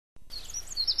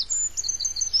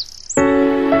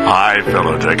Hi,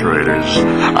 fellow decorators.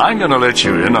 I'm going to let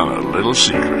you in on a little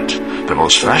secret. The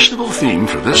most fashionable theme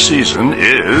for this season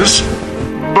is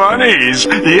bunnies.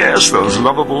 Yes, those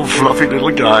lovable, fluffy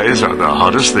little guys are the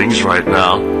hottest things right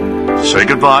now. Say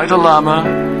goodbye to llama.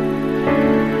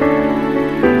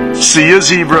 See you,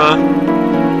 zebra.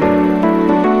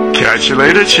 Catch you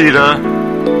later, cheetah.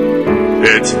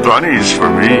 It's bunnies for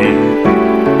me.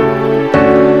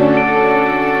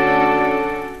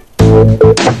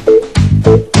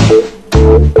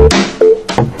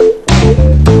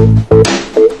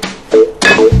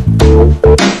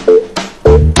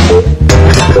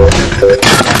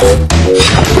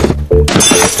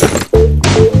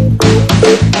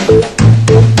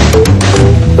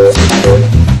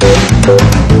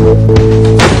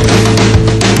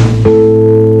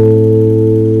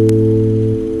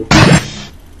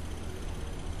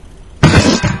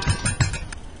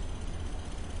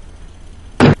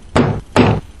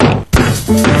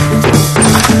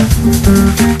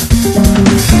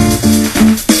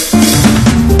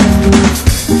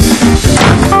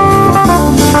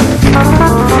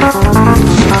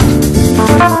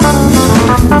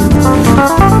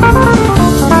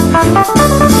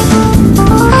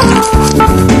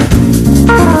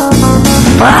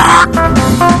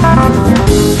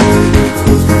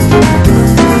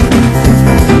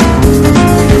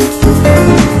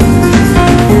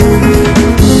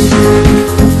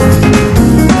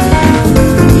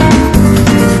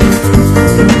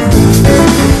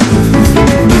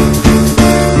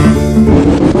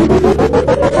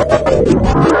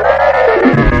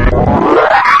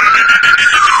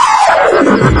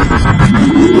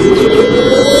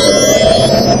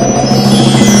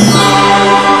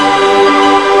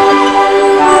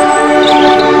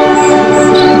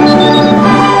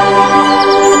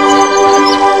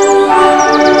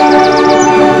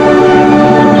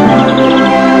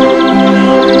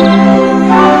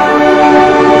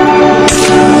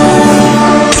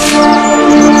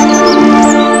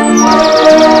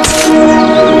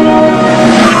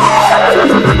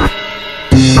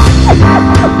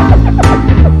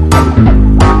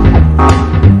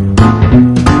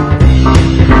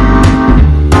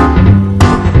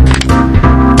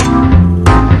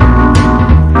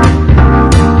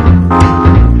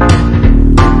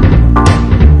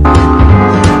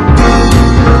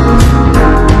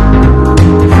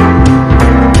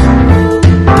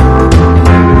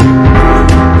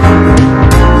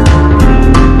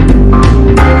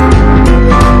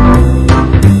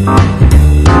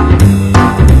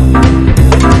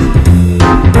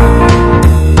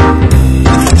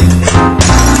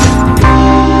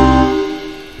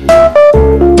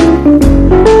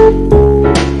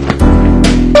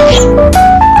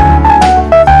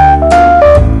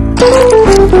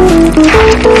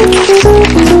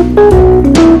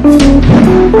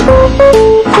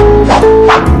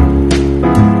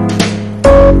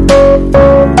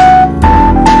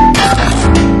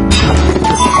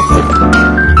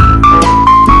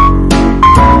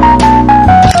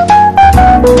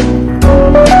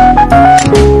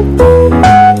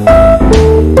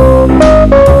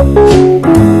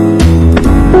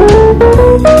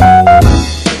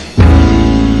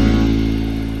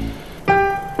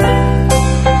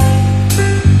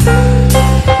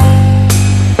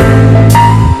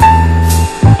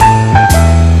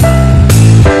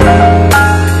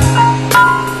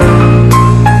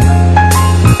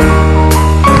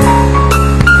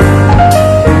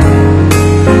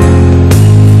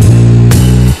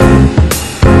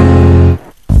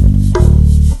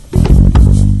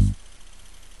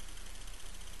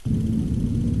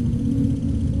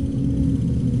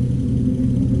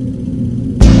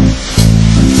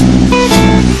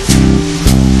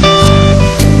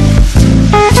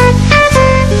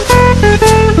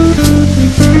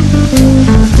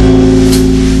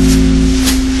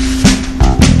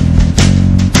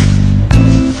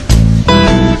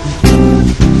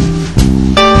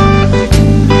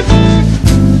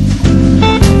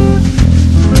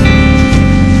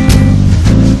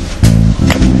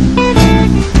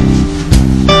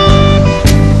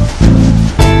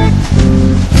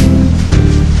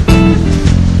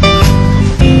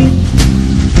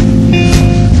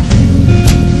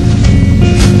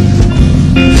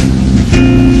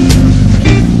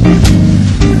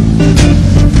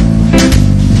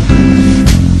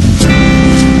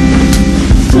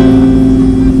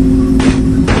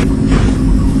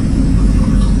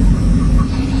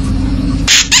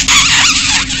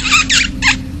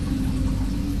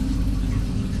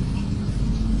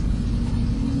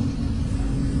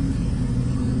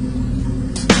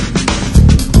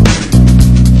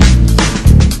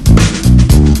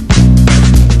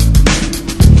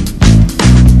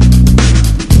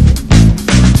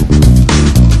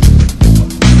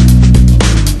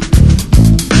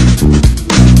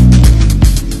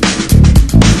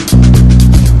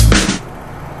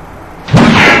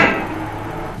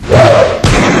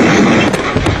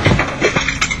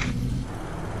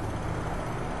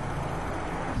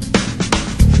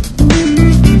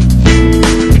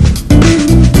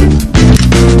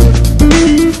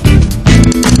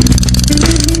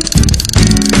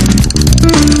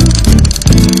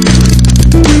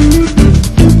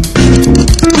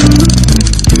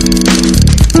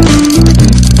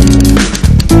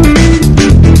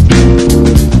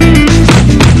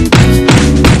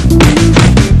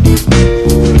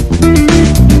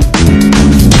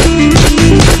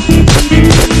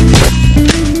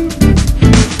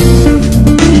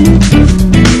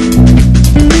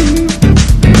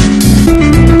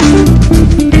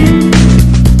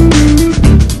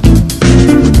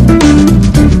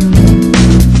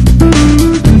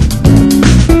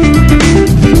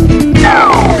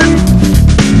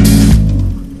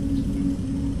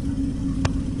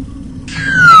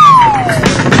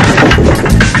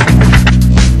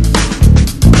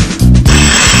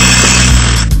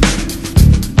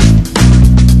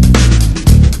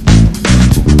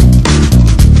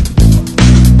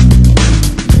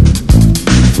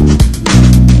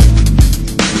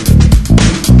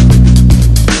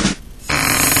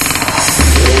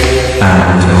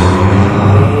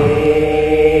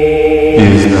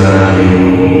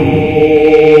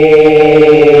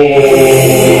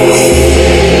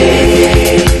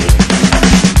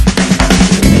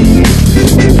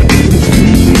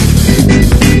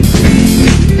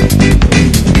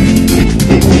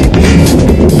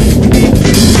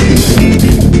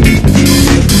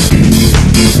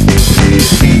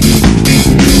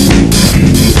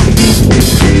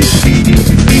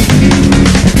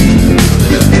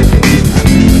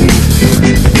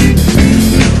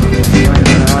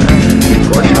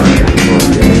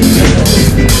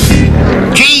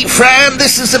 Fran,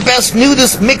 this is the best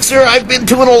nudist mixer I've been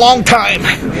to in a long time.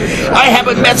 I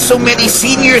haven't met so many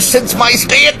seniors since my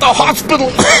stay at the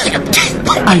hospital.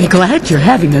 I'm glad you're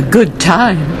having a good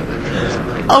time.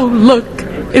 Oh, look,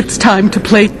 it's time to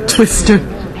play Twister.